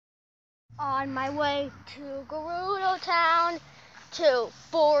On my way to Gerudo Town to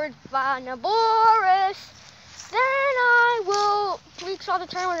board Boris. Then I will reach all the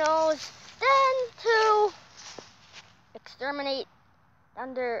terminals. Then to exterminate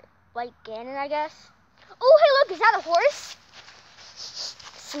under White Ganon, I guess. Oh, hey, look, is that a horse?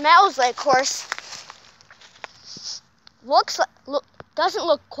 Smells like horse. Doesn't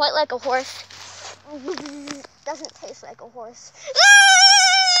look quite like a horse. Doesn't taste like a horse.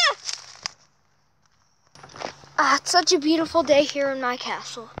 It's such a beautiful day here in my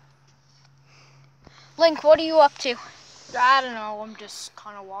castle. Link, what are you up to? I don't know, I'm just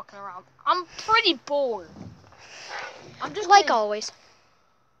kind of walking around. I'm pretty bored. I'm just like always.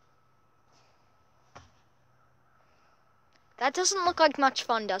 That doesn't look like much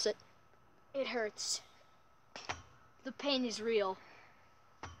fun, does it? It hurts. The pain is real.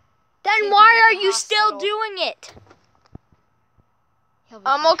 Then why are you still doing it?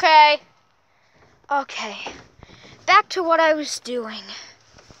 I'm okay. Okay. Back to what I was doing.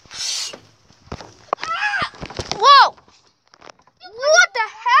 Whoa! What the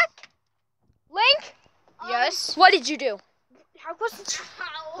heck? Link? Yes? What did you do? I wasn't.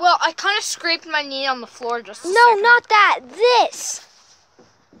 Well, I kind of scraped my knee on the floor just a No, second. not that. This.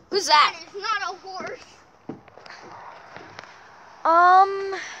 Who's that? That is not a horse.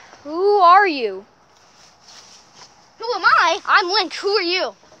 Who are you? Who am I? I'm Link. Who are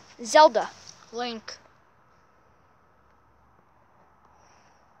you? Zelda. Link.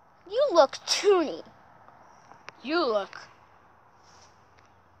 You look toony. You look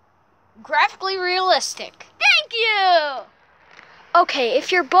graphically realistic. Thank you! Okay,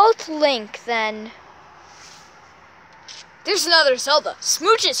 if you're both Link, then... There's another Zelda.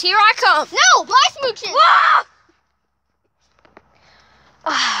 Smooches, here I come. No, bye smooches!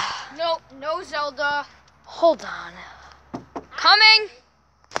 No, no Zelda. Hold on. Coming!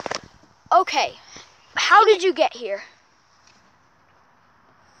 Okay, how did you get here?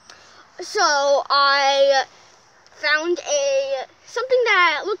 So, I found something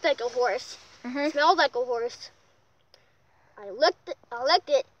that looked like a horse. Smelled like a horse. I licked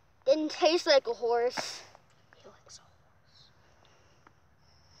it, didn't taste like a horse. He likes a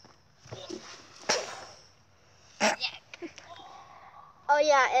horse. Oh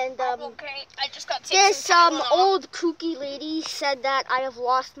yeah, and okay, I just got this old kooky lady said that I have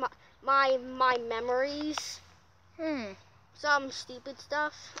lost my memories. Some stupid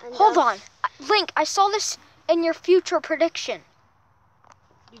stuff. And, Hold on. Link, I saw this in your future prediction.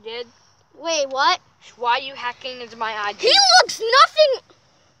 You did? Wait, what? Why are you hacking into my ID? He looks nothing...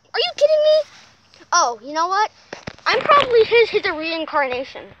 Are you kidding me? Oh, you know what? I'm probably his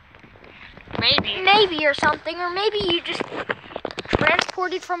reincarnation. Maybe. Maybe or something, or maybe you just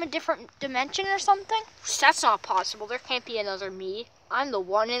transported from a different dimension or something? That's not possible. There can't be another me. I'm the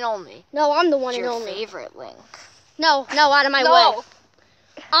one and only. No, I'm the one It's and your only. favorite Link. No, out of my way.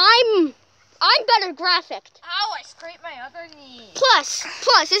 I'm better graphic. Ow, I scraped my other knee. Plus,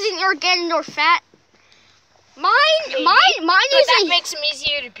 isn't your Ganondorf fat? Mine Maybe, is that makes him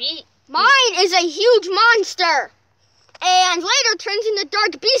easier to beat. Mine is a huge monster, and later turns into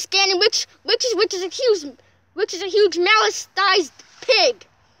Dark Beast Ganon, which is a huge malice-sized pig.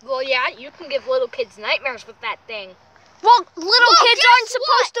 Well, yeah, you can give little kids nightmares with that thing. Well, little kids aren't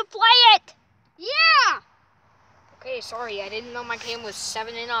supposed to play it. Yeah. Okay, sorry, I didn't know my game was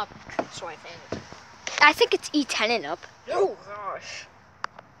 7 and up, so I think it's E10 and up. Oh, gosh.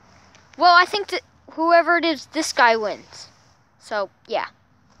 Well, I think that whoever it is, this guy wins. So, yeah.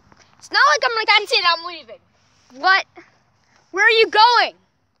 It's not like I'm like... That's it, I'm leaving. What? Where are you going?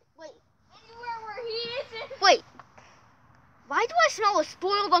 Wait. Anywhere where he isn't. Wait. Why do I smell a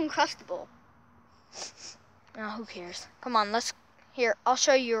spoiled Uncrustable? Oh, who cares? Come on, Here, I'll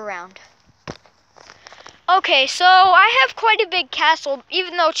show you around. Okay, so I have quite a big castle,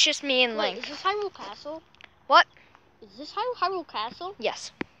 even though it's just me and Link. Wait, is this Hyrule Castle? What? Is this Hyrule Castle?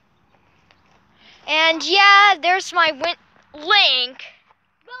 Yes. And yeah, there's my Link.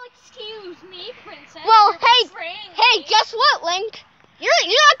 Well, excuse me, princess. Well, hey, guess what, Link? You're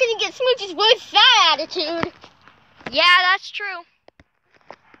not gonna get smooches with that attitude. Yeah, that's true.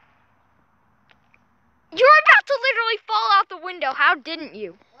 You were about to literally fall out the window. How didn't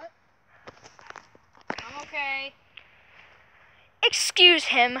you? What? I'm okay. Excuse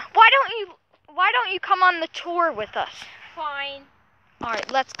him. Why don't you come on the tour with us? Fine. All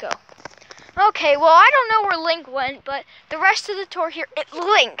right, let's go. Okay, well, I don't know where Link went, but the rest of the tour here, it's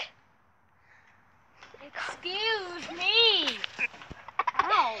Link. Excuse me.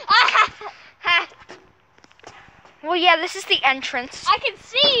 Ow. Well, yeah, this is the entrance. I can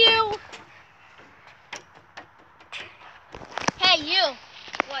see you. Hey, you.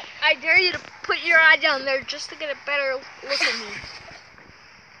 What? I I dare you to put your eye down there just to get a better look at me.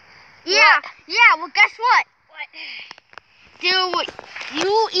 Yeah, yeah, well, guess what? What? Do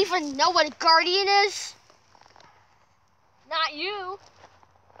you even know what a guardian is? Not you.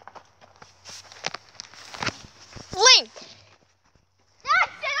 Link!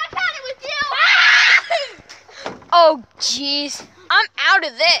 That's it, I got it with you! Oh, jeez. I'm out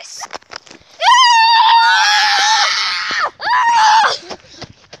of this.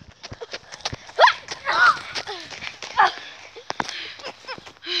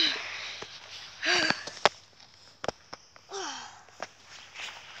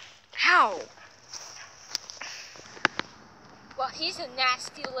 How? Well, he's a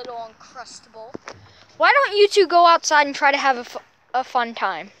nasty little Uncrustable. Why don't you two go outside and try to have a fun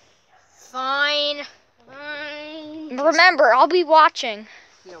time? Fine. Remember, I'll be watching.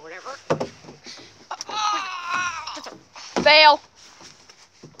 Yeah, whatever. Fail.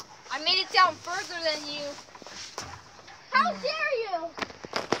 I made it down further than you. How dare you?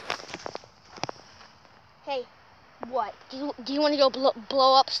 Hey, What? do you want to go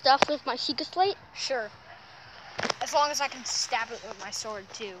blow up stuff with my Sheikah slate? Sure. As long as I can stab it with my sword,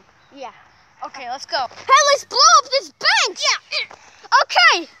 too. Yeah. Okay, let's go. Hey, let's blow up this bench! Yeah.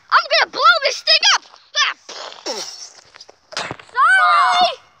 Okay, I'm gonna blow this thing up!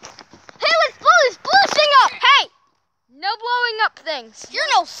 Sorry! Hey, let's blow this blue thing up! Hey! No blowing up things. You're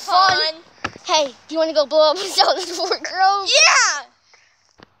no fun! Hey, do you want to go blow up Zelda Fort Grove? Yeah!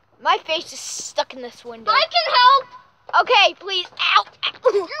 My face is stuck in this window. I can help! Okay, please. Ow.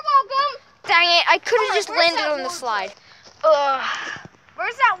 You're welcome! Dang it, I could have Alright, just where's landed that on the wardrobe? slide. Ugh.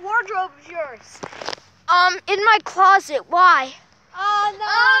 Where's that wardrobe of yours? In my closet. Why? Oh,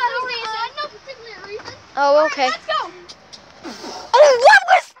 no. No particular reason. Oh, okay. Let's go! Oh, what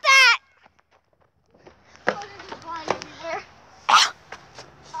was that?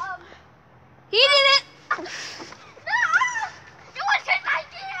 He did it. No! It was his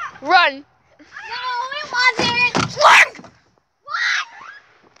idea! Run. No, it wasn't! Run.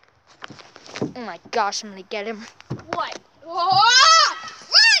 What? Oh my gosh, I'm gonna get him. What? Run!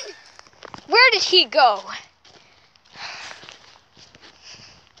 Where did he go?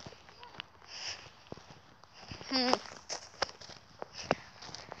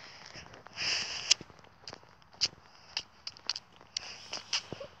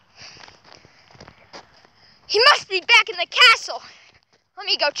 He must be back in the castle. Let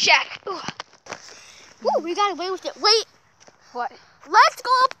me go check. Ooh. Ooh, we got away with it. Wait, What? let's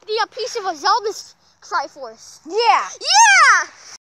go up the piece of a Zelda Triforce. Yeah. Yeah!